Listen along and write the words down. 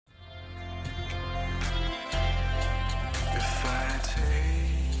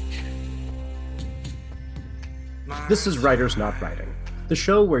This is Writers Not Writing, the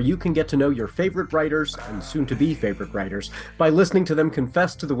show where you can get to know your favorite writers and soon-to-be favorite writers by listening to them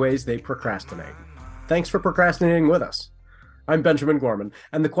confess to the ways they procrastinate. Thanks for procrastinating with us. I'm Benjamin Gorman,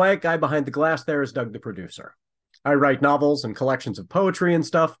 and the quiet guy behind the glass there is Doug the producer. I write novels and collections of poetry and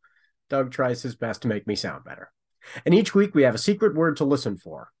stuff. Doug tries his best to make me sound better. And each week we have a secret word to listen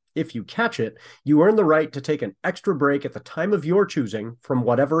for. If you catch it, you earn the right to take an extra break at the time of your choosing from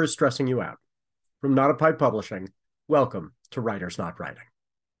whatever is stressing you out. From Not a Pipe Publishing, welcome to Writers Not Writing.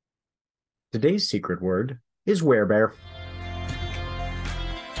 Today's secret word is werebear.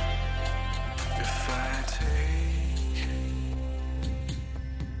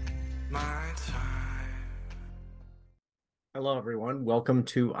 Hello, everyone. Welcome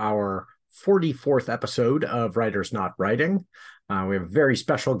to our 44th episode of Writers Not Writing. We have a very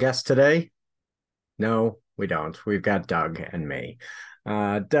special guest today. No, we don't. We've got Doug and me.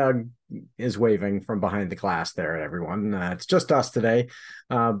 Doug is waving from behind the glass there, everyone. It's just us today.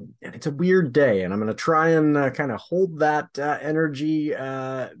 And it's a weird day, and I'm going to try and kind of hold that energy,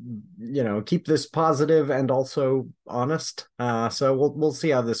 keep this positive and also honest. So we'll see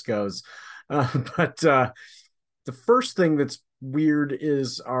how this goes. But the first thing that's weird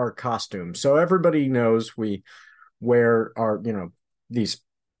is our costume. So everybody knows we wear our, these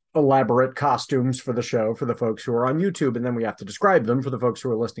elaborate costumes for the show for the folks who are on YouTube, and then we have to describe them for the folks who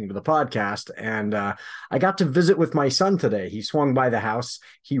are listening to the podcast. And I got to visit with my son today. He swung by the house.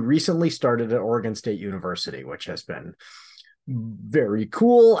 He recently started at Oregon State University, which has been very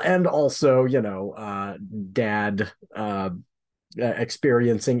cool, and also, dad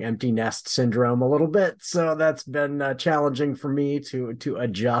experiencing empty nest syndrome a little bit, so that's been challenging for me to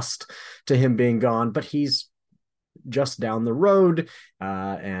adjust to him being gone. But he's just down the road,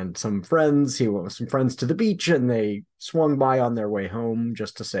 and he went with some friends to the beach, and they swung by on their way home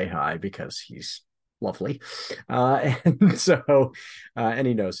just to say hi because he's lovely, and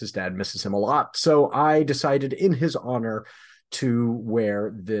he knows his dad misses him a lot. So I decided in his honor to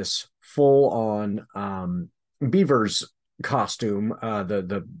wear this full-on Beavers costume,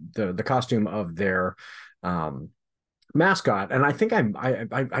 the costume of their mascot. And I think I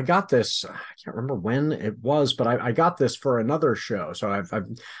got this, I can't remember when it was, but I got this for another show. So I've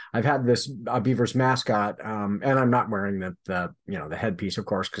had this Beavers mascot, and I'm not wearing the headpiece, of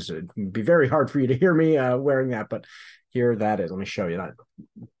course, because it'd be very hard for you to hear me wearing that. But here that is. Let me show you that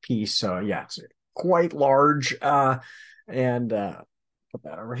piece. So yeah, it's quite large, and put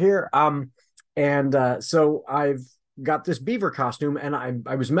that over here. So I've got this beaver costume, and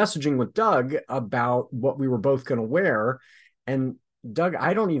I was messaging with Doug about what we were both going to wear. And Doug,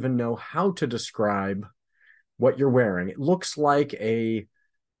 I don't even know how to describe what you're wearing. It looks like a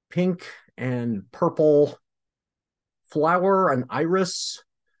pink and purple flower, an iris,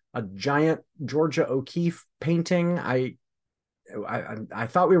 a giant Georgia O'Keeffe painting. I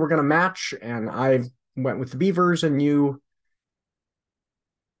thought we were going to match, and I went with the beavers, and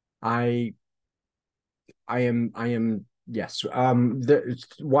I am yes. The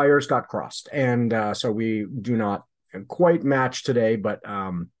wires got crossed, and so we do not quite match today. But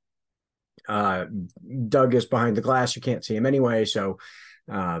Doug is behind the glass; you can't see him anyway. So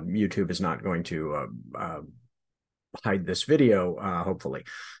YouTube is not going to hide this video, hopefully.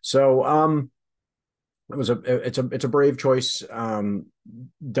 So it's a brave choice,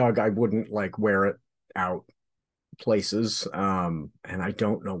 Doug. I wouldn't wear it out places, and I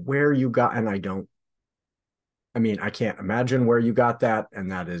don't know where you got, and I can't imagine where you got that,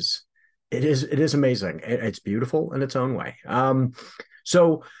 and it is amazing. It's beautiful in its own way.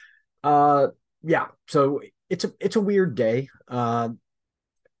 So it's a weird day.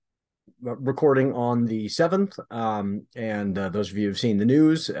 Recording on the 7th, and those of you who've seen the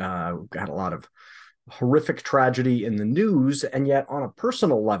news, got a lot of horrific tragedy in the news, and yet on a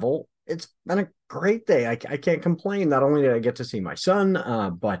personal level, it's been a great day. I can't complain. Not only did I get to see my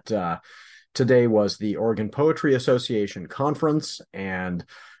son, but today was the Oregon Poetry Association conference, and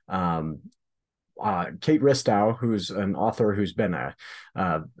Kate Ristow, who's an author who's been a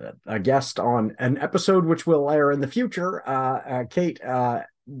guest on an episode which will air in the future, Kate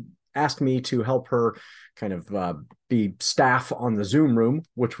asked me to help her kind of be staff on the Zoom room,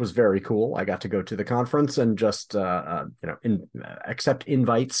 which was very cool. I got to go to the conference and just accept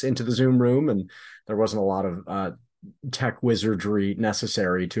invites into the Zoom room, and there wasn't a lot of tech wizardry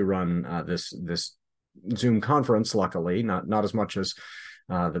necessary to run this Zoom conference. Luckily, not as much as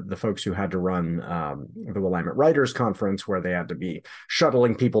the folks who had to run the Willamette Writers Conference, where they had to be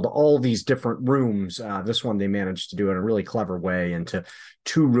shuttling people to all these different rooms. This one they managed to do in a really clever way into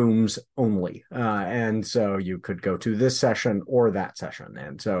 2 rooms only. And so you could go to this session or that session.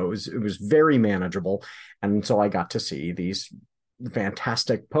 And so it was very manageable. And so I got to see these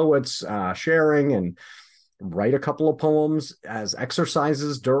fantastic poets sharing and write a couple of poems as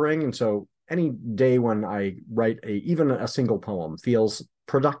exercises during. And so any day when I write even a single poem feels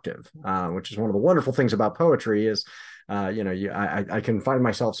productive, which is one of the wonderful things about poetry is, I can find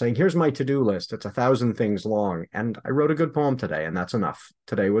myself saying, here's my to-do list. It's 1,000 things long. And I wrote a good poem today, and that's enough.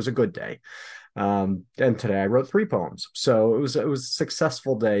 Today was a good day. And today I wrote 3 poems. So it was a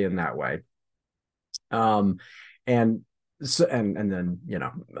successful day in that way. And so, and then,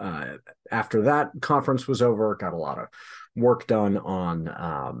 after that conference was over, got a lot of work done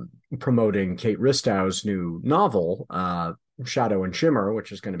on promoting Kate Ristow's new novel, Shadow and Shimmer,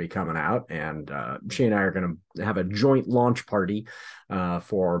 which is going to be coming out. And she and I are going to have a joint launch party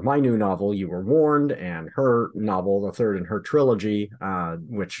for my new novel, You Were Warned, and her novel, the third in her trilogy,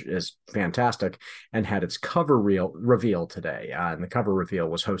 which is fantastic, and had its cover reveal today. And the cover reveal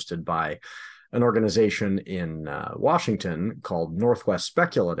was hosted by an organization in Washington called Northwest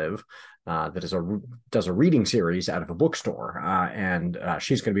Speculative that does a reading series out of a bookstore. And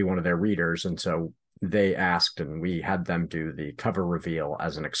she's going to be one of their readers. And so they asked, and we had them do the cover reveal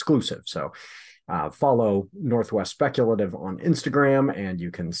as an exclusive. So follow Northwest Speculative on Instagram, and you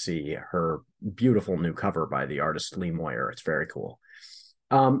can see her beautiful new cover by the artist Lee Moyer. It's very cool.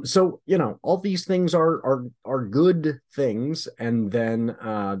 So, all these things are good things. And then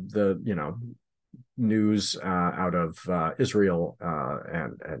the news out of Israel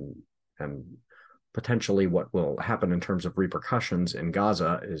and potentially what will happen in terms of repercussions in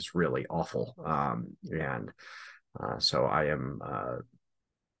Gaza is really awful. So I am,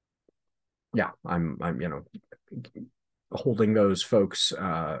 I'm holding those folks.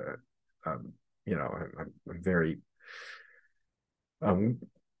 I'm very.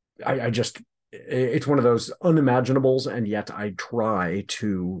 I just, it's one of those unimaginables, and yet I try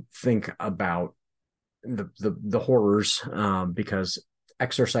to think about the horrors, because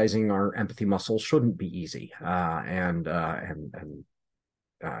exercising our empathy muscles shouldn't be easy.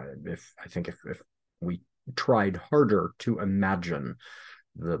 If we tried harder to imagine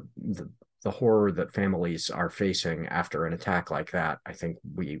the horror that families are facing after an attack like that, I think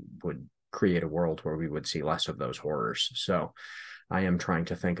we would create a world where we would see less of those horrors. So I am trying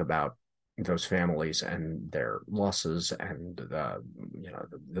to think about those families and their losses, and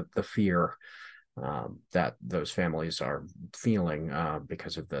the fear that those families are feeling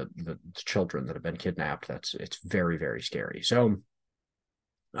because of the children that have been kidnapped. It's very, very scary. So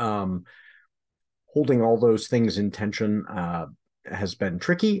holding all those things in tension has been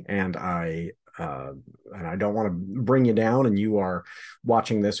tricky, and I don't want to bring you down, and you are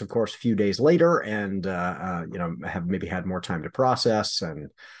watching this, of course, a few days later, and have maybe had more time to process, and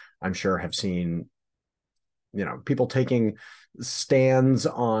I'm sure have seen people taking stands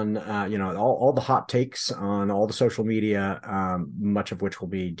on all the hot takes on all the social media, much of which will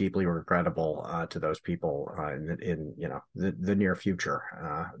be deeply regrettable to those people in the near future.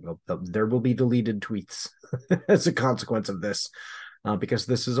 There will be deleted tweets as a consequence of this, because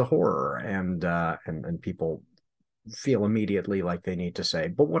this is a horror, and people feel immediately like they need to say,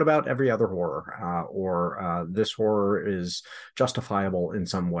 but what about every other horror? Or this horror is justifiable in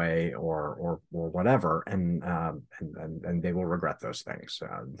some way, or whatever, and they will regret those things.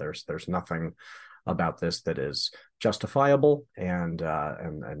 There's nothing about this that is justifiable, and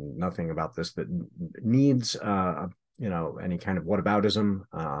nothing about this that needs any kind of whataboutism,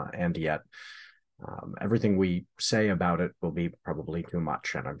 and yet everything we say about it will be probably too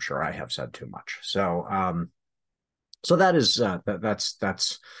much, and I'm sure I have said too much. So that is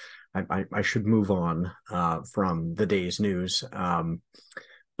that's I should move on from the day's news.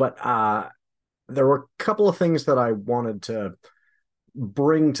 But there were a couple of things that I wanted to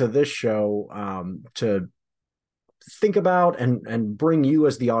bring to this show to think about and bring you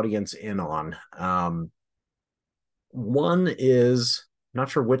as the audience in on. One is, not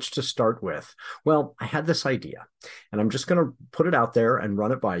sure which to start with. Well, I had this idea, and I'm just going to put it out there and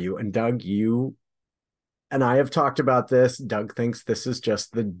run it by you. And Doug, you and I have talked about this. Doug thinks this is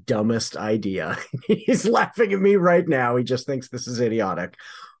just the dumbest idea. He's laughing at me right now. He just thinks this is idiotic.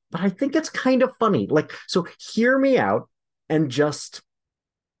 But I think it's kind of funny. So hear me out and just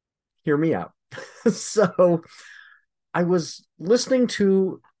hear me out. So I was listening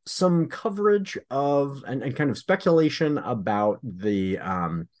to some coverage of and kind of speculation about the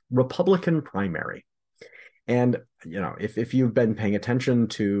Republican primary. And, if you've been paying attention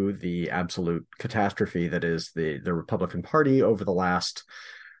to the absolute catastrophe that is the Republican Party over the last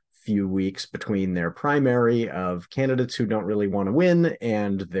few weeks, between their primary of candidates who don't really want to win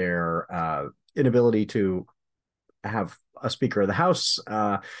and their inability to have a Speaker of the House,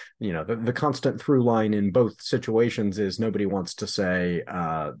 the constant through line in both situations is nobody wants to say,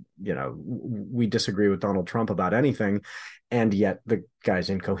 we disagree with Donald Trump about anything, and yet the guy's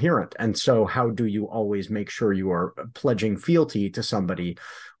incoherent. And so how do you always make sure you are pledging fealty to somebody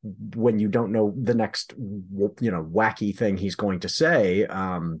when you don't know the next, wacky thing he's going to say?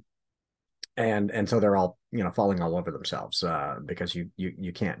 And so they're all, falling all over themselves because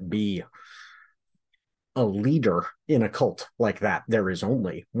you can't be a leader in a cult like that. There is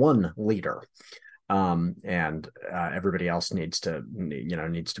only one leader. And everybody else needs to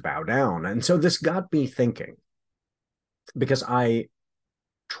bow down. And so this got me thinking, because I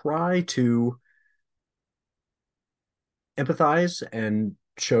try to empathize and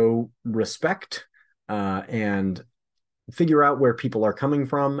show respect and figure out where people are coming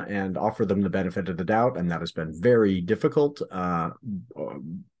from and offer them the benefit of the doubt. And that has been very difficult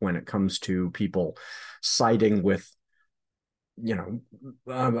when it comes to people siding with,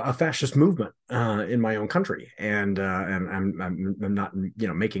 a fascist movement in my own country. And I'm not,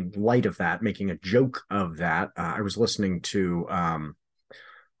 making light of that, making a joke of that. I was listening to,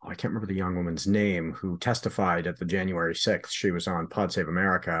 I can't remember the young woman's name who testified at the January 6th. She was on Pod Save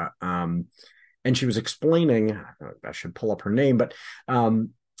America. And she was explaining, I should pull up her name, but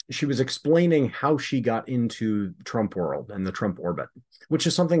she was explaining how she got into Trump world and the Trump orbit, which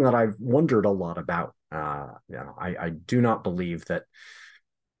is something that I've wondered a lot about. I do not believe that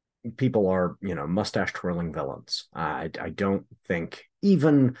people are, mustache twirling villains. I don't think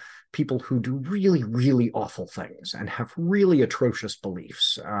even people who do really, really awful things and have really atrocious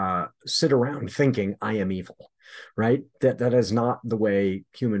beliefs sit around thinking I am evil, right? That is not the way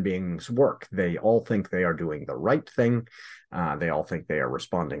human beings work. They all think they are doing the right thing. They all think they are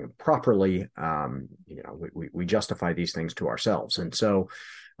responding properly. We justify these things to ourselves. And so,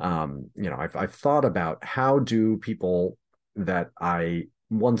 I've thought about how do people that I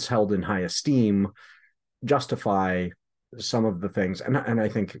once held in high esteem justify some of the things. And I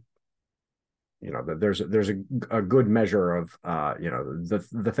think, there's a good measure of,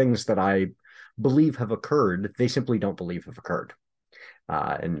 the things that I believe have occurred, they simply don't believe have occurred.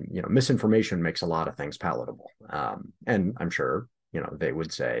 And misinformation makes a lot of things palatable. And I'm sure, they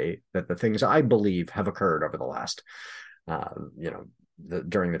would say that the things I believe have occurred over the last,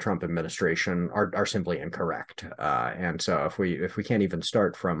 during the Trump administration are simply incorrect. And so if we can't even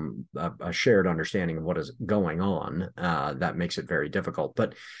start from a shared understanding of what is going on, that makes it very difficult.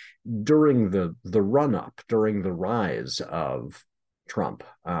 But during the run up, during the rise of Trump,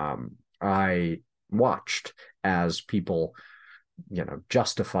 I watched as people,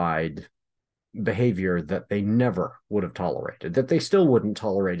 justified behavior that they never would have tolerated, that they still wouldn't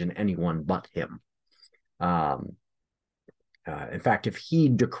tolerate in anyone but him. In fact, if he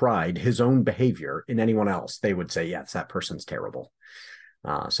decried his own behavior in anyone else, they would say, yes, that person's terrible.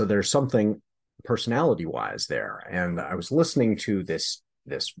 So there's something personality-wise there. And I was listening to this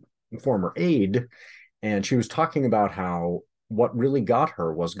former aide, and she was talking about how what really got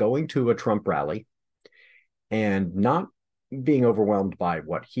her was going to a Trump rally and not being overwhelmed by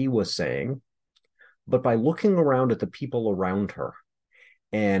what he was saying, but by looking around at the people around her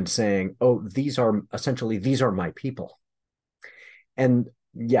and saying, oh, these are my people. And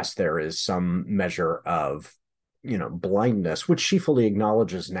yes, there is some measure of, blindness, which she fully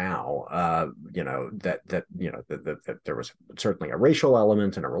acknowledges now, that there was certainly a racial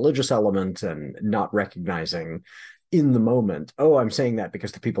element and a religious element, and not recognizing in the moment, oh, I'm saying that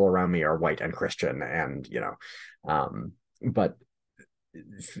because the people around me are white and Christian. And, but,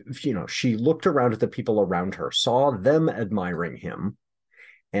 she looked around at the people around her, saw them admiring him,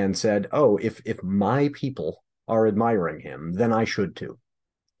 and said, oh, if my people are admiring him, then I should too.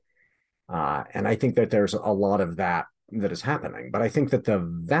 And I think that there's a lot of that is happening. But I think that the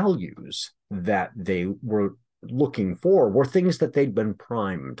values that they were looking for were things that they'd been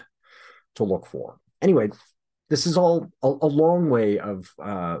primed to look for. Anyway, this is all a long way of,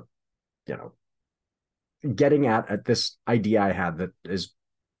 getting at this idea I had that is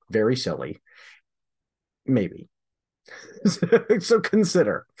very silly. Maybe. So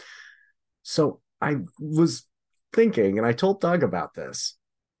consider. So I was thinking, and I told Doug about this.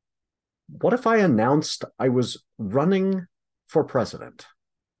 What if I announced I was running for president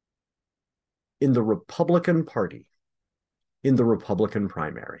in the Republican Party, in the Republican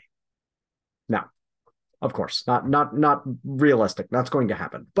primary? Now, Of course, not realistic. That's going to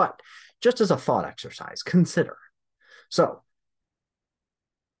happen. But just as a thought exercise, consider. So,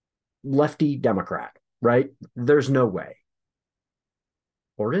 lefty Democrat, right? There's no way.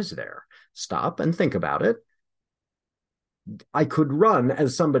 Or is there? Stop and think about it. I could run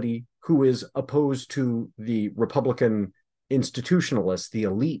as somebody who is opposed to the Republican institutionalists, the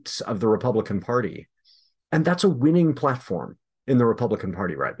elites of the Republican Party. And that's a winning platform in the Republican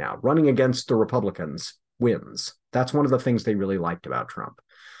Party right now. Running against the Republicans wins. That's one of the things they really liked about Trump.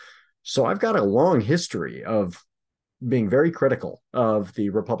 So I've got a long history of being very critical of the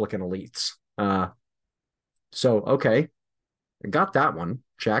Republican elites. Okay, I got that one.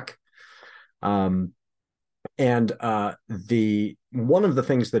 Check. And the one of the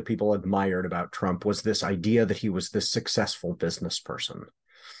things that people admired about Trump was this idea that he was this successful business person.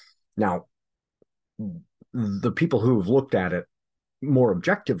 Now, the people who've looked at it more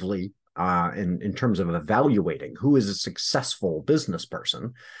objectively in terms of evaluating who is a successful business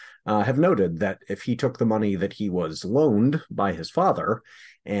person have noted that if he took the money that he was loaned by his father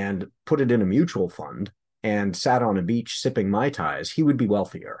and put it in a mutual fund and sat on a beach sipping Mai Tais, he would be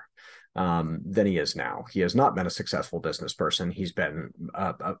wealthier than he is now. He has not been a successful business person. He's been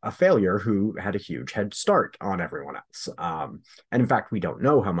a failure who had a huge head start on everyone else. And in fact, we don't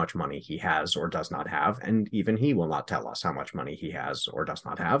know how much money he has or does not have. And even he will not tell us how much money he has or does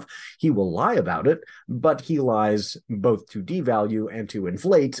not have. He will lie about it, but he lies both to devalue and to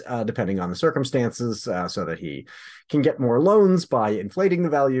inflate, depending on the circumstances, so that he can get more loans by inflating the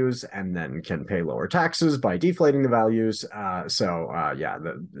values and then can pay lower taxes by deflating the values.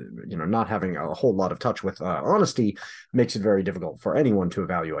 Not having a whole lot of touch with honesty makes it very difficult for anyone to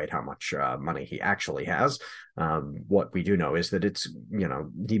evaluate how much money he actually has. What we do know is that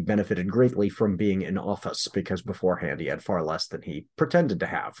he benefited greatly from being in office because beforehand he had far less than he pretended to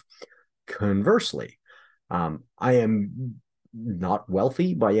have. Conversely, I am not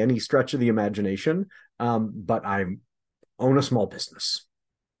wealthy by any stretch of the imagination, but I own a small business.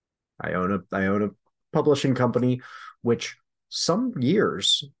 I own a publishing company, which some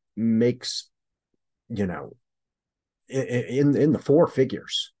years makes, in the four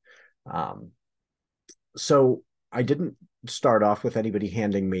figures. So I didn't start off with anybody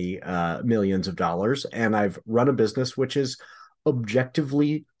handing me millions of dollars, and I've run a business which is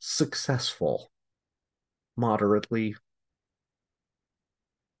objectively successful, moderately,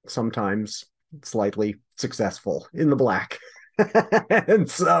 sometimes slightly successful, in the black. And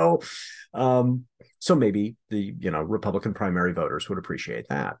so maybe the Republican primary voters would appreciate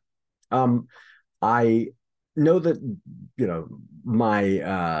that. I know that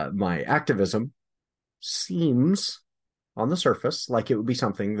my activism seems on the surface like it would be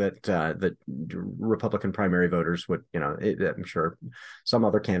something that Republican primary voters would, I'm sure some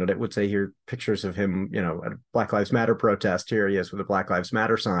other candidate would say, here pictures of him, at a Black Lives Matter protest. Here he is with a Black Lives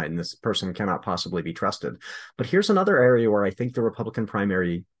Matter sign. This person cannot possibly be trusted. But here's another area where I think the Republican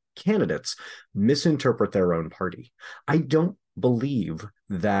primary candidates misinterpret their own party. I don't believe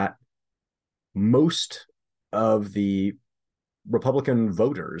that most of the Republican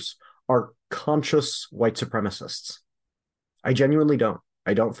voters are conscious white supremacists. I genuinely don't.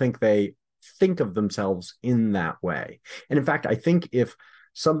 I don't think they think of themselves in that way. And in fact, I think if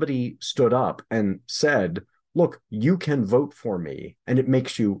somebody stood up and said, look, you can vote for me and it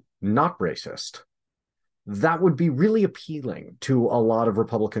makes you not racist, that would be really appealing to a lot of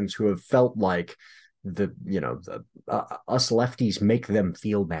Republicans who have felt like us lefties make them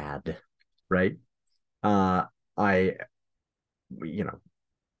feel bad, right? I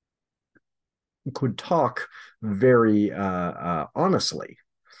could talk very honestly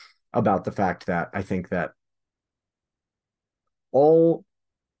about the fact that I think that all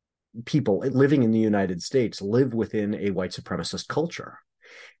people living in the United States live within a white supremacist culture.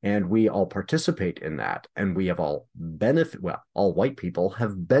 And we all participate in that. And we have all all white people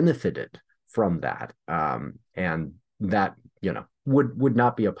have benefited from that. And that, would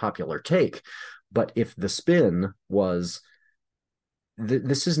not be a popular take. But if the spin was,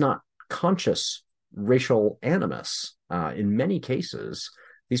 this is not conscious racial animus. In many cases,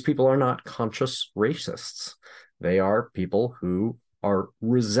 these people are not conscious racists. They are people who are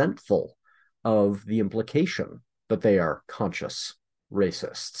resentful of the implication that they are conscious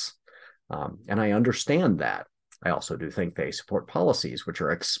racists. And I understand that. I also do think they support policies which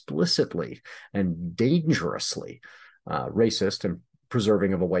are explicitly and dangerously racist and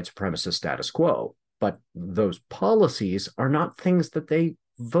preserving of a white supremacist status quo. But those policies are not things that they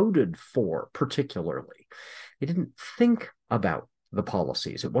voted for particularly. They didn't think about the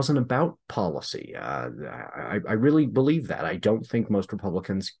policies. It wasn't about policy. I really believe that. I don't think most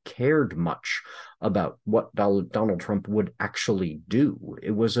Republicans cared much about what Donald Trump would actually do.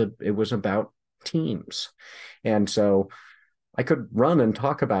 It was about teams. And so I could run and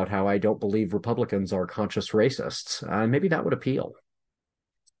talk about how I don't believe Republicans are conscious racists. Maybe that would appeal.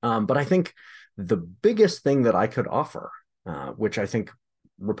 But I think the biggest thing that I could offer, which I think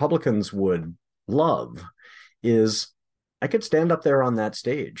Republicans would love, is I could stand up there on that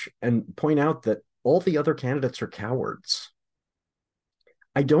stage and point out that all the other candidates are cowards.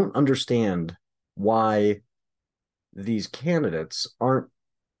 I don't understand why these candidates aren't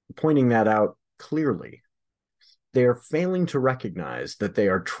pointing that out clearly. They're failing to recognize that they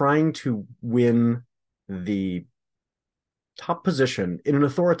are trying to win the top position in an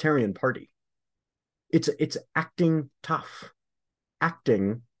authoritarian party. It's acting tough,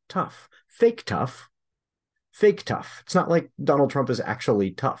 fake tough. It's not like Donald Trump is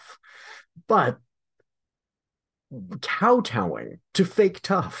actually tough, but kowtowing to fake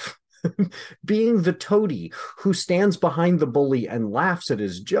tough, being the toady who stands behind the bully and laughs at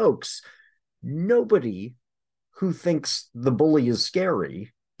his jokes. Nobody who thinks the bully is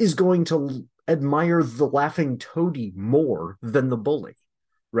scary is going to admire the laughing toady more than the bully,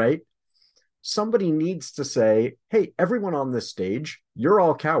 right? Somebody needs to say, hey, everyone on this stage, you're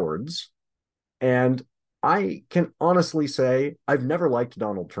all cowards. And I can honestly say I've never liked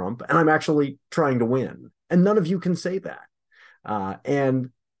Donald Trump, and I'm actually trying to win. And none of you can say that. And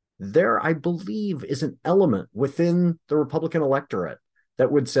there, I believe, is an element within the Republican electorate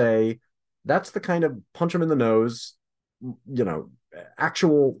that would say, that's the kind of punch him in the nose,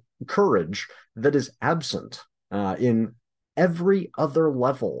 actual courage that is absent in every other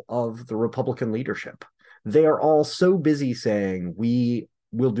level of the Republican leadership. They are all so busy saying, we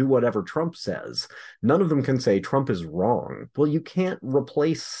will do whatever Trump says. None of them can say Trump is wrong. Well, you can't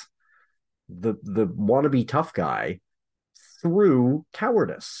replace the wannabe tough guy through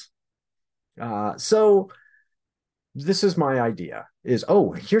cowardice. So this is my idea is,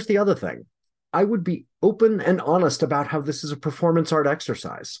 here's the other thing. I would be open and honest about how this is a performance art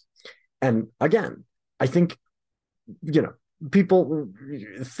exercise. And again, I think, people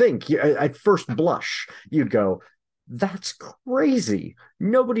think at first blush, you'd go, that's crazy.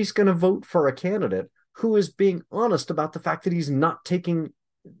 Nobody's going to vote for a candidate who is being honest about the fact that he's not taking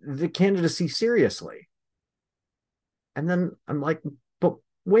the candidacy seriously. And then I'm like, but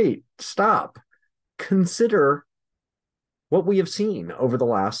wait, stop. Consider what we have seen over the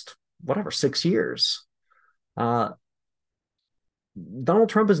last, 6 years. Donald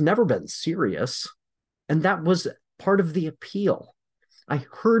Trump has never been serious, and that was part of the appeal. I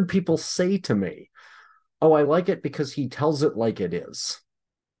heard people say to me, I like it because he tells it like it is,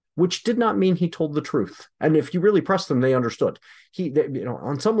 which did not mean he told the truth. And if you really pressed them, they understood.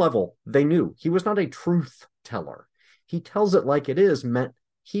 On some level, they knew he was not a truth teller. He tells it like it is meant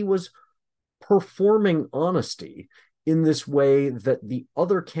he was performing honesty in this way that the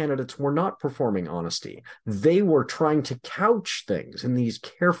other candidates were not performing honesty. They were trying to couch things in these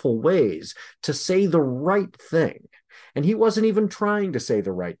careful ways to say the right thing. And he wasn't even trying to say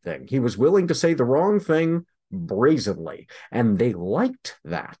the right thing. He was willing to say the wrong thing brazenly. And they liked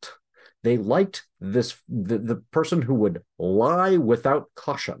that. They liked the person who would lie without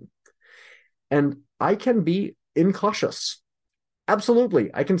caution. And I can be incautious.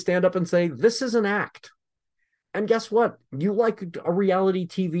 Absolutely. I can stand up and say, this is an act. And guess what? You like a reality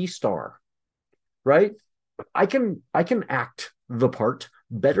TV star, right? I can act the part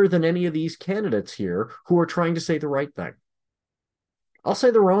better than any of these candidates here who are trying to say the right thing. I'll say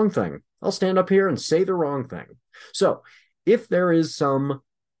the wrong thing. I'll stand up here and say the wrong thing. So if there is some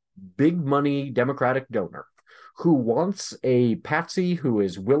big money Democratic donor who wants a patsy who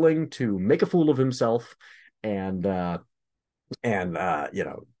is willing to make a fool of himself and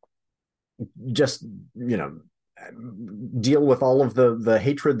deal with all of the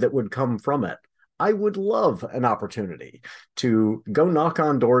hatred that would come from it, I would love an opportunity to go knock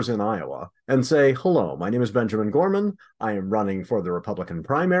on doors in Iowa and say, hello, my name is Benjamin Gorman. I am running for the Republican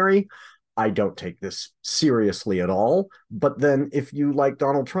primary. I don't take this seriously at all. But then if you like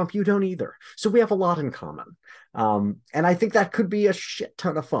Donald Trump, you don't either. So we have a lot in common. And I think that could be a shit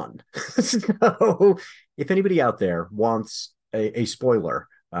ton of fun. So if anybody out there wants a spoiler,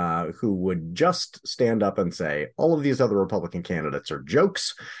 who would just stand up and say, all of these other Republican candidates are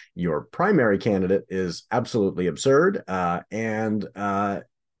jokes. Your primary candidate is absolutely absurd. And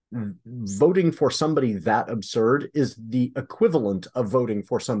voting for somebody that absurd is the equivalent of voting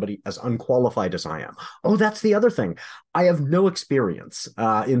for somebody as unqualified as I am. Oh, that's the other thing. I have no experience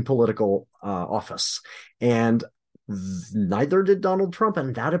in political office. And Neither did Donald Trump,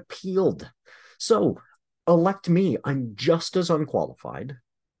 and that appealed. So elect me. I'm just as unqualified.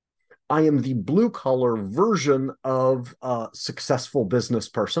 I am the blue collar version of a successful business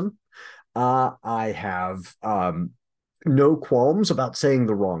person. I have no qualms about saying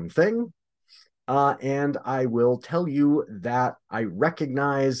the wrong thing. And I will tell you that I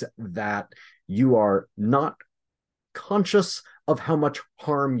recognize that you are not conscious of how much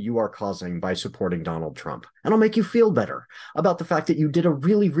harm you are causing by supporting Donald Trump. And I'll make you feel better about the fact that you did a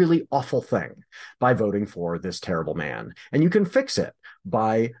really, really awful thing by voting for this terrible man. And you can fix it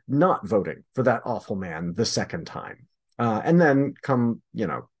by not voting for that awful man the second time. And then come,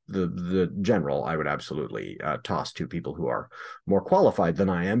 the general, I would absolutely toss to people who are more qualified than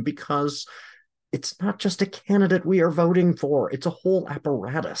I am, because it's not just a candidate we are voting for, it's a whole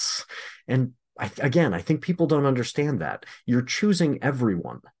apparatus. And I think people don't understand that. You're choosing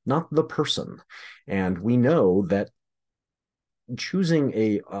everyone, not the person. And we know that choosing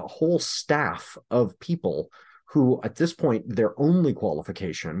a whole staff of people who, at this point, their only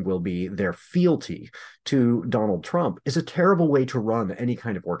qualification will be their fealty to Donald Trump is a terrible way to run any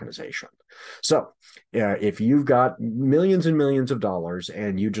kind of organization. So if you've got millions and millions of dollars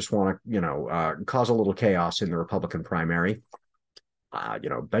and you just want to, cause a little chaos in the Republican primary,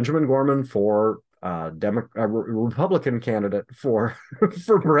 Benjamin Gorman for Republican candidate for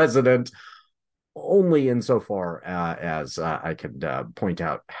president, only insofar as I could point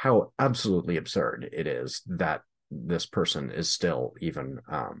out how absolutely absurd it is that this person is still even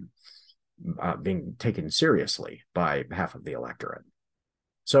being taken seriously by half of the electorate.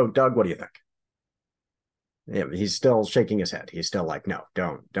 So, Doug, what do you think? Yeah, he's still shaking his head. He's still like, no,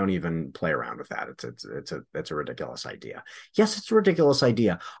 don't even play around with that. It's a ridiculous idea. Yes, it's a ridiculous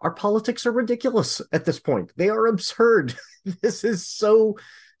idea. Our politics are ridiculous at this point. They are absurd. This is so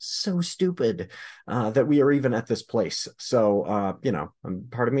stupid that we are even at this place. So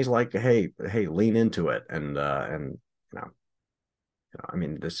part of me is like, hey, lean into it, and I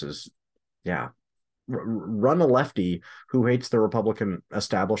mean, this is, yeah. Run a lefty who hates the Republican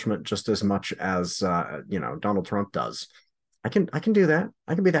establishment just as much as Donald Trump does. I can do that.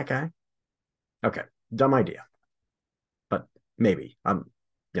 I can be that guy. Okay, dumb idea, but maybe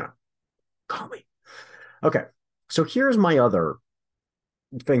call me. Okay, so here's my other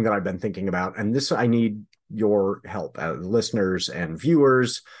thing that I've been thinking about, and this I need your help as listeners and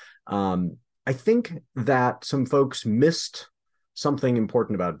viewers. I think that some folks missed something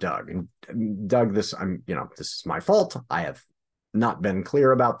important about Doug. And Doug, this is my fault. I have not been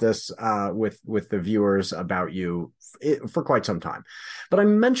clear about this with the viewers about you for quite some time. But I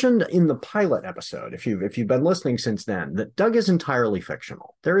mentioned in the pilot episode, if you've been listening since then, that Doug is entirely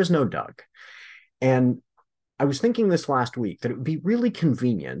fictional. There is no Doug. And I was thinking this last week that it would be really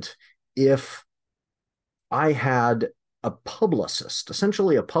convenient if I had a publicist,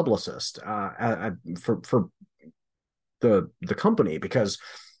 essentially a publicist for the company, because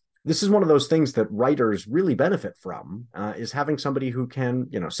this is one of those things that writers really benefit from, is having somebody who can,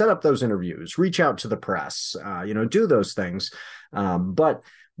 set up those interviews, reach out to the press, do those things. But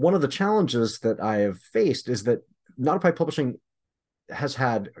one of the challenges that I have faced is that Not a Pipe Publishing has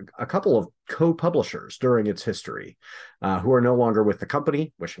had a couple of co-publishers during its history who are no longer with the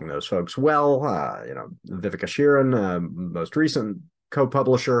company, wishing those folks well. Vivica Sheeran, most recent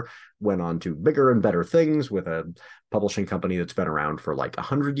co-publisher, went on to bigger and better things with a publishing company that's been around for like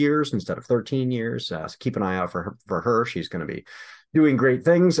 100 years instead of 13 years. So keep an eye out for her. She's going to be doing great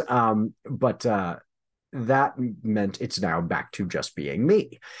things. But that meant it's now back to just being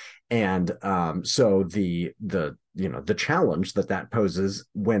me. And so the challenge that poses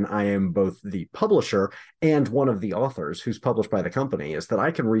when I am both the publisher and one of the authors who's published by the company is that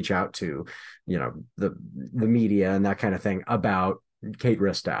I can reach out to, the media and that kind of thing about Kate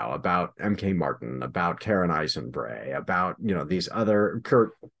Ristow, about M.K. Martin, about Karen Eisenbray, about, these other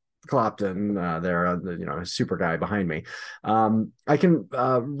Kurt Clopton, they're a super guy behind me. I can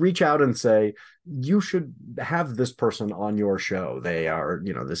reach out and say, you should have this person on your show. They are,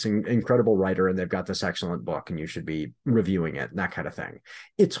 this incredible writer, and they've got this excellent book, and you should be reviewing it, and that kind of thing.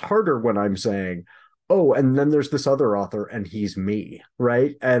 It's harder when I'm saying, oh, and then there's this other author, and he's me,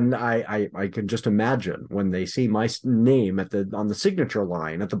 right? And I can just imagine when they see my name on the signature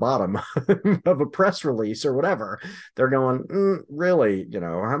line at the bottom of a press release or whatever, they're going, really,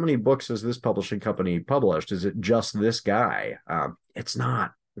 how many books has this publishing company published? Is it just this guy? It's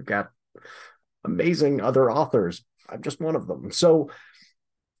not. We've got amazing other authors. I'm just one of them. So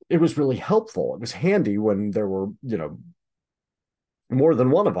it was really helpful. It was handy when there were, more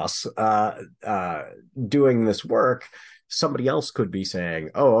than one of us doing this work, somebody else could be saying,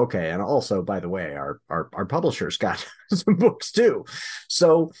 oh, okay, and also, by the way, our publishers got some books too.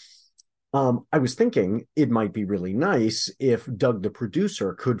 So I was thinking it might be really nice if Doug the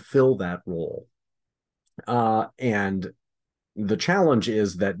producer could fill that role. And the challenge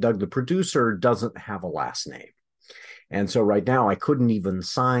is that Doug the producer doesn't have a last name. And so right now I couldn't even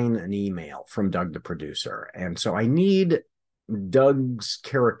sign an email from Doug the producer. And so I need Doug's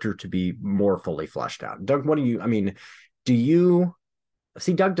character to be more fully fleshed out. Doug, what do you, I mean, do you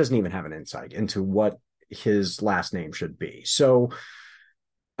see? Doug doesn't even have an insight into what his last name should be. So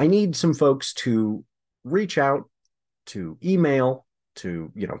I need some folks to reach out, to email,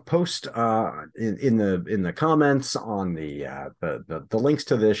 to post in the comments on the links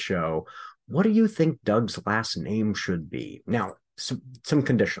to this show. What do you think Doug's last name should be? Now, some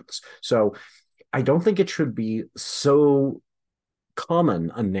conditions. So I don't think it should be so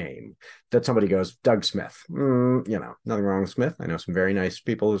common a name that somebody goes, Doug Smith. Nothing wrong with Smith. I know some very nice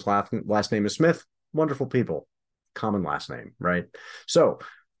people whose last name is Smith. Wonderful people. Common last name, right? So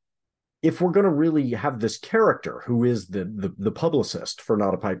if we're going to really have this character who is the publicist for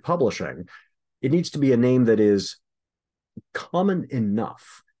Not a Pipe Publishing, it needs to be a name that is common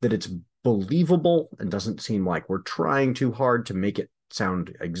enough that it's believable and doesn't seem like we're trying too hard to make it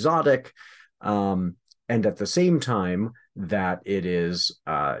sound exotic. And at the same time, that it is,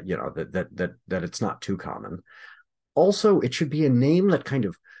 that it's not too common. Also, it should be a name that kind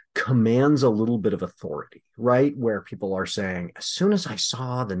of commands a little bit of authority, right? Where people are saying, as soon as I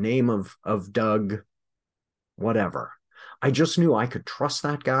saw the name of Doug, whatever, I just knew I could trust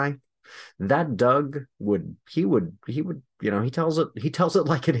that guy. That Doug he tells it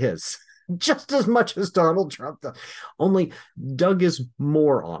like it is, just as much as Donald Trump does. Only Doug is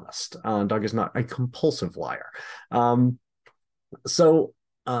more honest. Doug is not a compulsive liar. A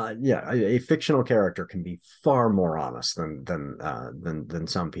fictional character can be far more honest than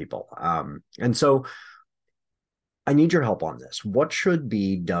some people. And so I need your help on this. What should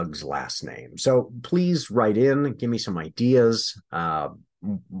be Doug's last name? So please write in, give me some ideas.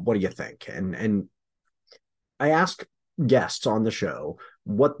 What do you think? And I ask guests on the show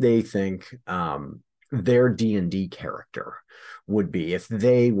what they think their D&D character would be if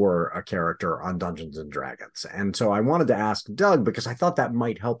they were a character on Dungeons and Dragons. And so I wanted to ask Doug because I thought that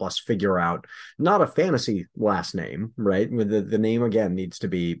might help us figure out not a fantasy last name, right? The name again needs to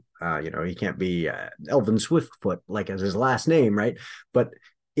be, he can't be Elvin Swiftfoot like as his last name, right? But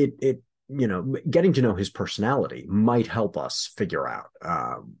it getting to know his personality might help us figure out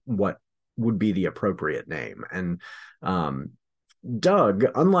what would be the appropriate name. And Doug,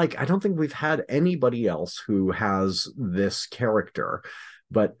 unlike, I don't think we've had anybody else who has this character,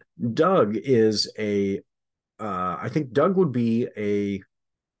 but Doug is I think Doug would be a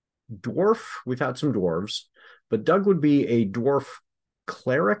dwarf. We've had some dwarves, but Doug would be a dwarf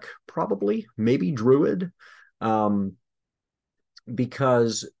cleric, probably, maybe druid,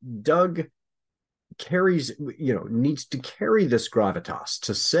 because Doug needs to carry this gravitas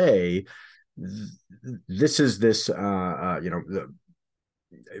to say, this is the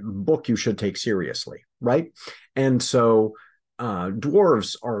book you should take seriously, right? And so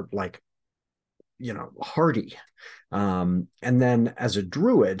dwarves are like, hardy. And then as a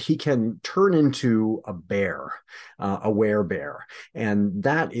druid, he can turn into a bear, a werebear. And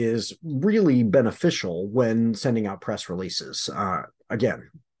that is really beneficial when sending out press releases. Again,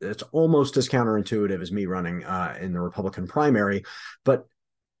 it's almost as counterintuitive as me running in the Republican primary, but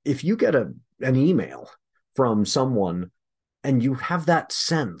if you get an email from someone and you have that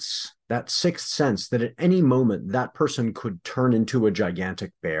sense, that sixth sense that at any moment that person could turn into a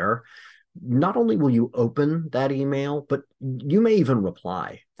gigantic bear, not only will you open that email, but you may even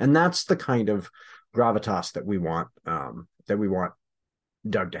reply. And that's the kind of gravitas that we want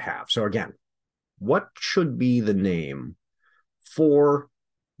Doug to have. So again, what should be the name for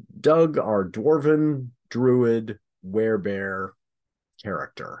Doug, our dwarven druid werebear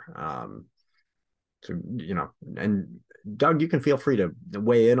character? And Doug, you can feel free to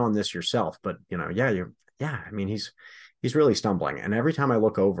weigh in on this yourself, but I mean, he's really stumbling, and every time I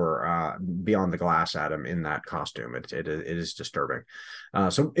look over beyond the glass at him in that costume, it is disturbing.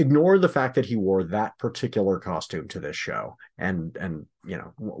 So ignore the fact that he wore that particular costume to this show, and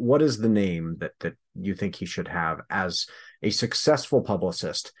what is the name that you think he should have as a successful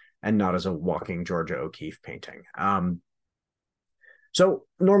publicist and not as a walking Georgia O'Keeffe painting? So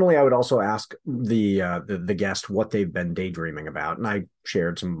normally I would also ask the guest what they've been daydreaming about, and I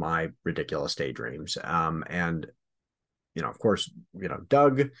shared some of my ridiculous daydreams. And of course,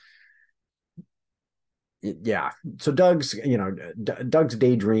 Doug. Yeah, so Doug's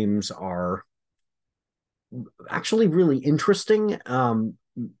daydreams are actually really interesting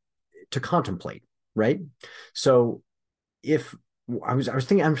to contemplate, right? So if I was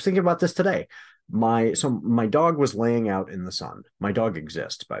thinking about this today. My dog was laying out in the sun. My dog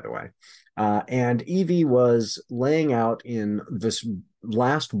exists, by the way. And Evie was laying out in this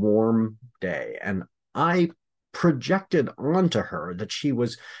last warm day, and I projected onto her that she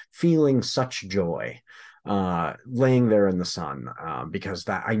was feeling such joy laying there in the sun, because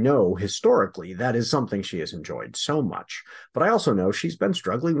that I know historically that is something she has enjoyed so much. But I also know she's been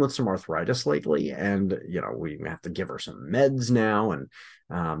struggling with some arthritis lately, and we have to give her some meds now, and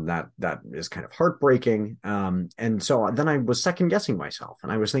that is kind of heartbreaking. And so then I was second guessing myself,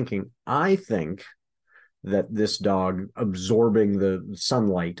 and I was thinking, I think that this dog absorbing the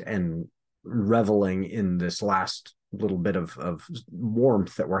sunlight and reveling in this last little bit of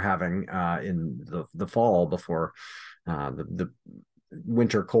warmth that we're having in the fall before the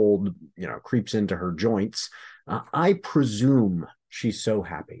winter cold creeps into her joints. I presume she's so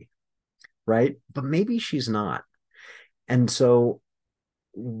happy, right? But maybe she's not. And so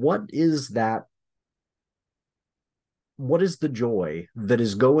what is that? What is the joy that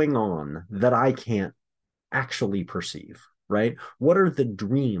is going on that I can't actually perceive, right? What are the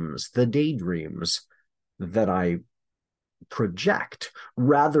dreams, the daydreams that I project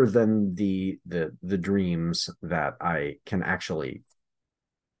rather than the dreams that I can actually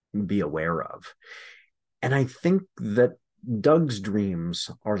be aware of? And I think that Doug's dreams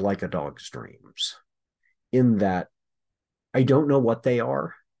are like a dog's dreams in that I don't know what they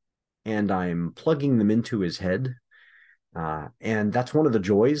are, and I'm plugging them into his head. And that's one of the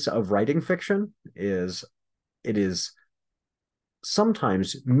joys of writing fiction, is it is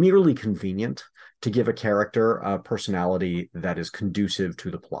sometimes merely convenient to give a character a personality that is conducive to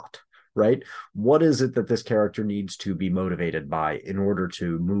the plot, right? What is it that this character needs to be motivated by in order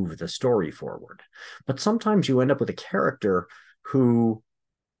to move the story forward? But sometimes you end up with a character who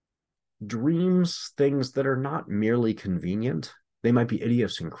dreams things that are not merely convenient. They might be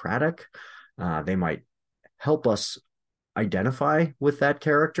idiosyncratic. They might help us identify with that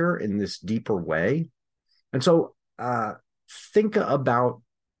character in this deeper way. And so think about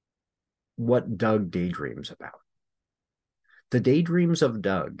what Doug daydreams about. The daydreams of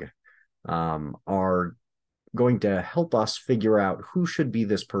Doug are going to help us figure out who should be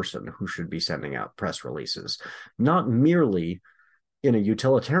this person who should be sending out press releases, not merely in a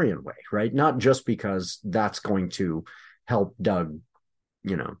utilitarian way, right? Not just because that's going to help Doug,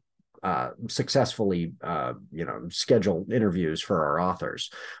 successfully, schedule interviews for our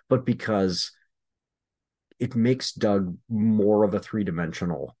authors, but because it makes Doug more of a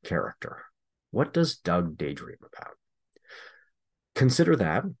three-dimensional character. What does Doug daydream about? Consider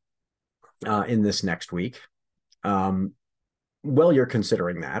that in this next week. While you're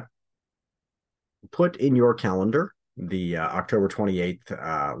considering that, put in your calendar the October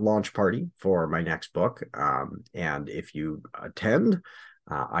 28th launch party for my next book. And if you attend,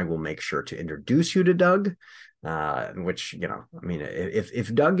 I will make sure to introduce you to Doug, which,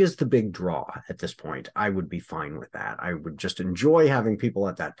 if Doug is the big draw at this point, I would be fine with that. I would just enjoy having people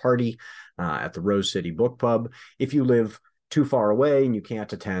at that party at the Rose City Book Pub. If you live too far away and you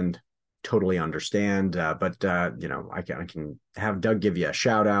can't attend, totally understand. But I can have Doug give you a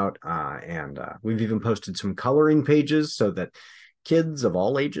shout out. And we've even posted some coloring pages so that kids of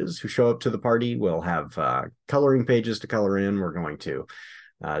all ages who show up to the party will have coloring pages to color in. We're going to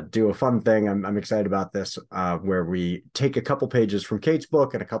do a fun thing. I'm excited about this, where we take a couple pages from Kate's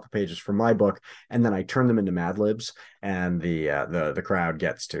book and a couple pages from my book, and then I turn them into Mad Libs, and the crowd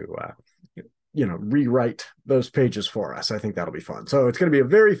gets to rewrite those pages for us. I think that'll be fun. So it's going to be a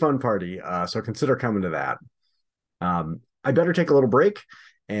very fun party. So consider coming to that. I better take a little break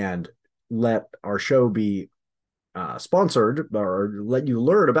and let our show be sponsored, or let you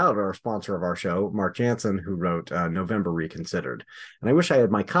learn about our sponsor of our show, Mark Jansen, who wrote November Reconsidered. And I wish I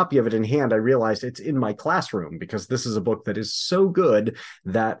had my copy of it in hand. I realized it's in my classroom because this is a book that is so good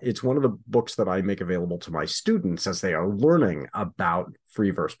that it's one of the books that I make available to my students as they are learning about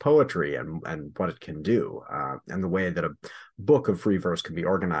free verse poetry and what it can do, and the way that a book of free verse can be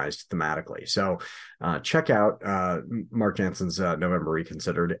organized thematically. So check out Mark Jansen's November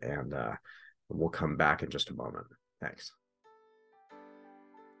Reconsidered, and we'll come back in just a moment. Thanks.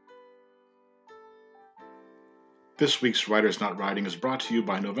 This week's Writers Not Writing is brought to you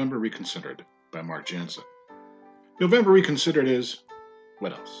by November Reconsidered by Mark Jansen. November Reconsidered is,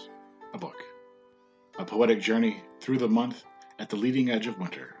 what else? A book. A poetic journey through the month at the leading edge of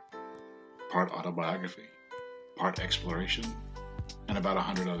winter. Part autobiography, part exploration, and about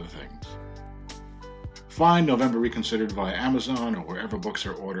 100 other things. Find November Reconsidered via Amazon or wherever books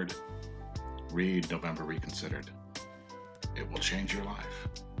are ordered. Read November Reconsidered. It will change your life.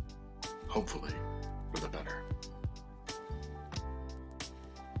 Hopefully, for the better.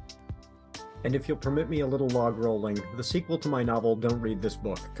 And if you'll permit me a little log rolling, the sequel to my novel Don't Read This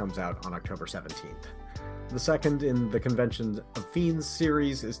Book comes out on October 17th. The second in the Convention of Fiends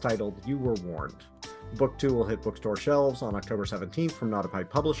series is titled You Were Warned. Book 2 will hit bookstore shelves on October 17th from Not a Pipe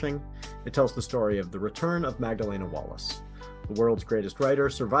Publishing. It tells the story of the return of Magdalena Wallace. The world's greatest writer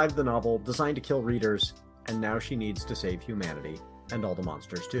survived the novel, designed to kill readers, and now she needs to save humanity, and all the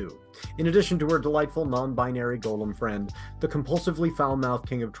monsters too. In addition to her delightful non-binary golem friend, the compulsively foul-mouthed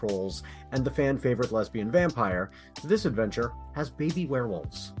king of trolls, and the fan-favorite lesbian vampire, this adventure has baby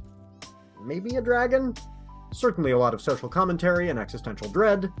werewolves. Maybe a dragon? Certainly a lot of social commentary and existential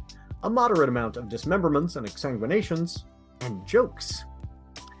dread, a moderate amount of dismemberments and exsanguinations, and jokes.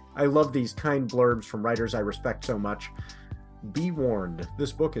 I love these kind blurbs from writers I respect so much. Be warned,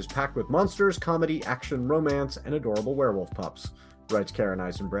 this book is packed with monsters, comedy, action, romance, and adorable werewolf pups. Writes Karen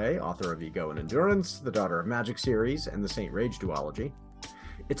Eisenbray, author of Ego and Endurance, the Daughter of Magic series, and the Saint Rage duology.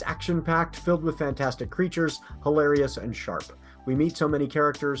 It's action-packed, filled with fantastic creatures, hilarious and sharp. We meet so many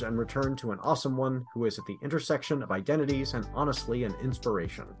characters and return to an awesome one who is at the intersection of identities and honestly an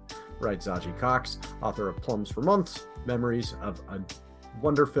inspiration. Writes Zaji Cox, author of Plums for Months, Memories of a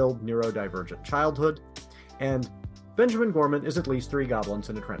Wonder-Filled Neurodivergent Childhood, and Benjamin Gorman is at least 3 goblins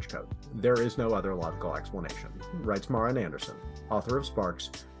in a trench coat. There is no other logical explanation. Writes Maren Anderson, author of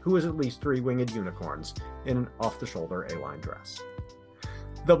Sparks, who is at least 3 winged unicorns in an off-the-shoulder A-line dress.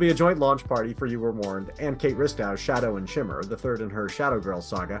 There'll be a joint launch party for You Were Warned and Kate Ristow's Shadow and Shimmer, the third in her Shadow Girls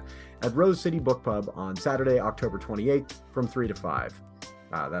saga, at Rose City Book Pub on Saturday, October 28th from 3 to 5.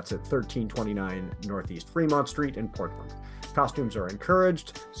 That's at 1329 Northeast Fremont Street in Portland. Costumes are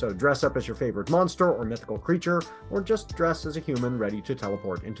encouraged, so dress up as your favorite monster or mythical creature, or just dress as a human ready to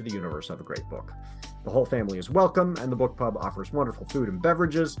teleport into the universe of a great book. The whole family is welcome, and the book pub offers wonderful food and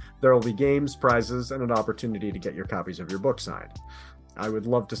beverages. There will be games, prizes, and an opportunity to get your copies of your book signed. I would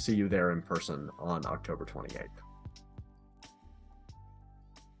love to see you there in person on October 28th.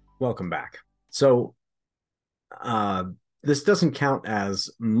 Welcome back. So, this doesn't count as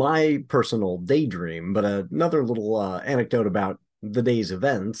my personal daydream, but another little anecdote about the day's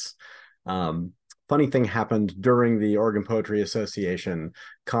events. Funny thing happened during the Oregon Poetry Association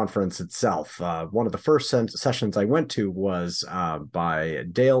conference itself. One of the first sessions I went to was by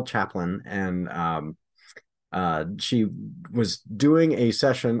Dale Chaplin, and she was doing a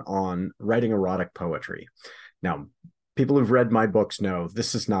session on writing erotic poetry. Now, people who've read my books know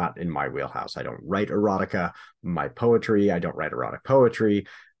this is not in my wheelhouse. I don't write erotica. My poetry, I don't write erotic poetry.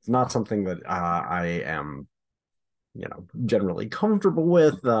 It's not something that I am, generally comfortable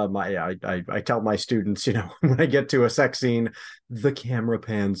with. I tell my students, when I get to a sex scene, the camera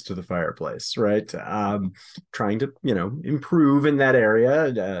pans to the fireplace, right? Trying to, improve in that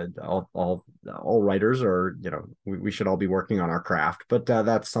area. All writers are, we should all be working on our craft, but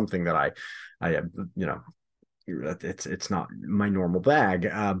that's something that I it's not my normal bag,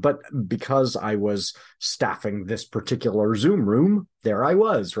 but because I was staffing this particular Zoom room, there I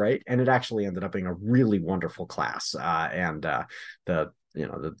was, right? And it actually ended up being a really wonderful class, and the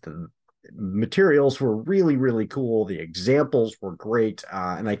materials were really, really cool. The examples were great,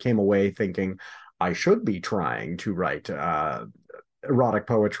 and I came away thinking I should be trying to write erotic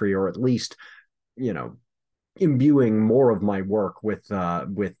poetry, or at least, imbuing more of my work with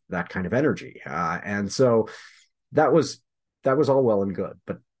that kind of energy, and so that was all well and good,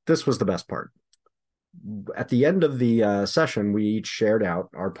 but this was the best part. At the end of the session, we each shared out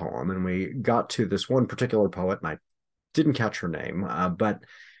our poem, and we got to this one particular poet, and I didn't catch her name, but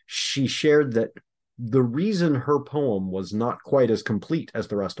she shared that the reason her poem was not quite as complete as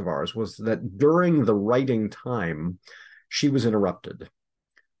the rest of ours was that during the writing time, she was interrupted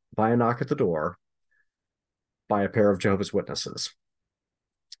by a knock at the door by a pair of Jehovah's Witnesses.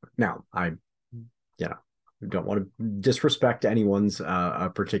 Now, I don't want to disrespect anyone's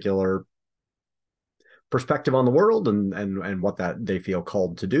particular perspective on the world and what that they feel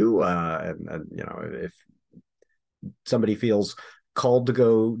called to do. And if somebody feels called to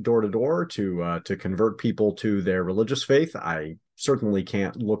go door to door to convert people to their religious faith, I certainly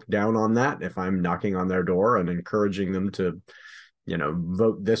can't look down on that if I'm knocking on their door and encouraging them to,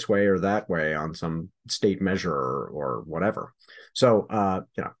 vote this way or that way on some state measure or whatever. So,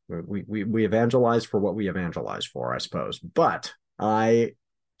 we evangelize for what we evangelize for, I suppose. But I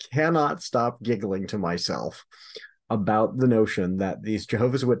cannot stop giggling to myself about the notion that these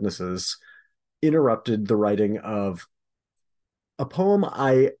Jehovah's Witnesses interrupted the writing of a poem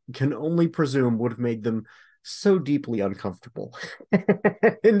I can only presume would have made them so deeply uncomfortable.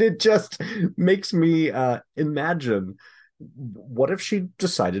 And it just makes me imagine, what if she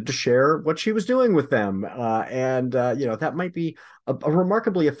decided to share what she was doing with them? That might be a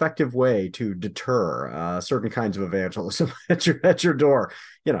remarkably effective way to deter certain kinds of evangelism at your door.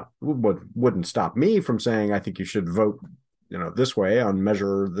 Wouldn't stop me from saying, I think you should vote, this way on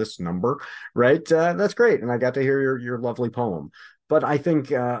measure this number, right? That's great. And I got to hear your lovely poem. But I think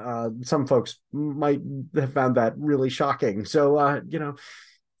some folks might have found that really shocking. So,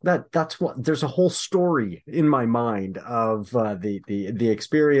 that's what, there's a whole story in my mind of the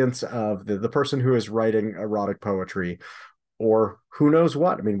experience of the person who is writing erotic poetry, or who knows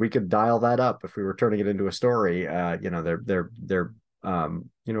what. I mean, we could dial that up if we were turning it into a story. They're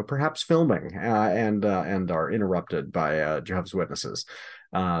perhaps filming and are interrupted by Jehovah's Witnesses.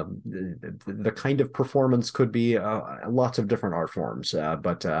 The kind of performance could be lots of different art forms,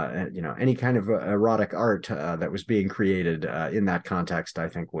 but any kind of erotic art that was being created in that context, I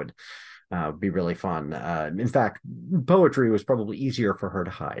think would be really fun. In fact, poetry was probably easier for her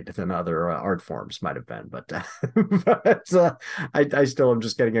to hide than other art forms might have been, but, I still am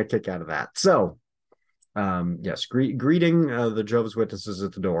just getting a kick out of that. So, yes, greeting the Jehovah's Witnesses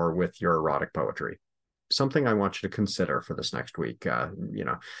at the door with your erotic poetry. Something I want you to consider for this next week.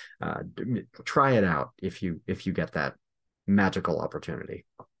 Try it out if you get that magical opportunity.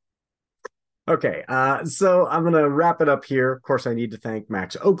 Okay, so I'm going to wrap it up here. Of course, I need to thank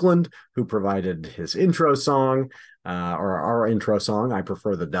Max Oakland, who provided his intro song, or our intro song. I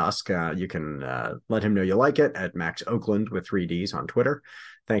prefer the dusk. You can let him know you like it at Max Oakland with 3Ds on Twitter.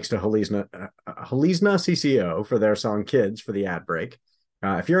 Thanks to Halizna CCO for their song Kids for the ad break.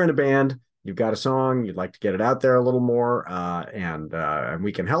 If you're in a band, you've got a song, you'd like to get it out there a little more, and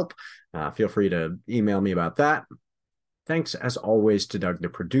we can help, feel free to email me about that. Thanks, as always, to Doug, the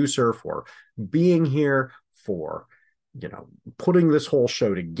producer, for being here, for putting this whole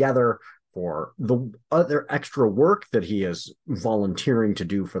show together, for the other extra work that he is volunteering to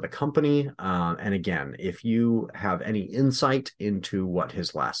do for the company. And again, if you have any insight into what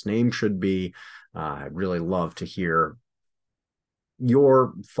his last name should be, I'd really love to hear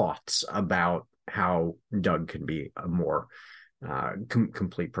your thoughts about how Doug can be a more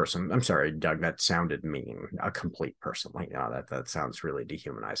complete person. I'm sorry, Doug, that sounded mean. A complete person, that sounds really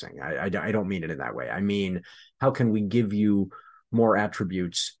dehumanizing. I don't mean it in that way. I mean, how can we give you more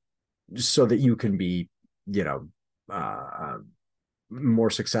attributes so that you can be, more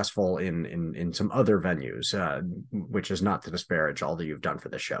successful in some other venues, which is not to disparage all that you've done for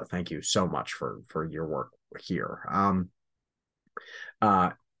the show. Thank you so much for your work here.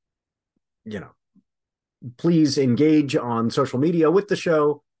 Please engage on social media with the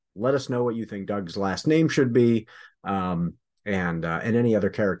show. Let us know what you think Doug's last name should be, and any other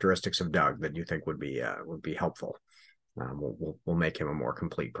characteristics of Doug that you think would be helpful. We'll make him a more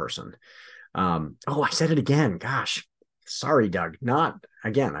complete person. I said it again. Gosh, sorry, Doug.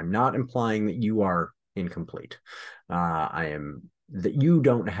 I'm not implying that you are incomplete. I am that you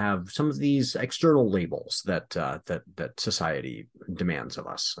don't have some of these external labels that society demands of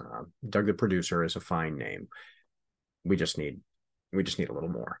us. Doug the producer is a fine name. We just need a little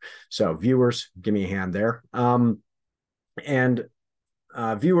more. So viewers, give me a hand there. And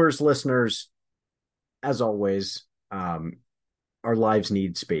viewers, listeners, as always, our lives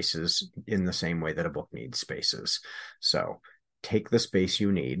need spaces in the same way that a book needs spaces. So take the space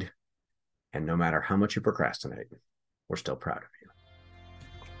you need, and no matter how much you procrastinate, we're still proud of you.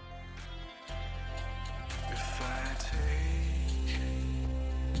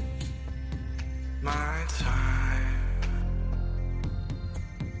 My time.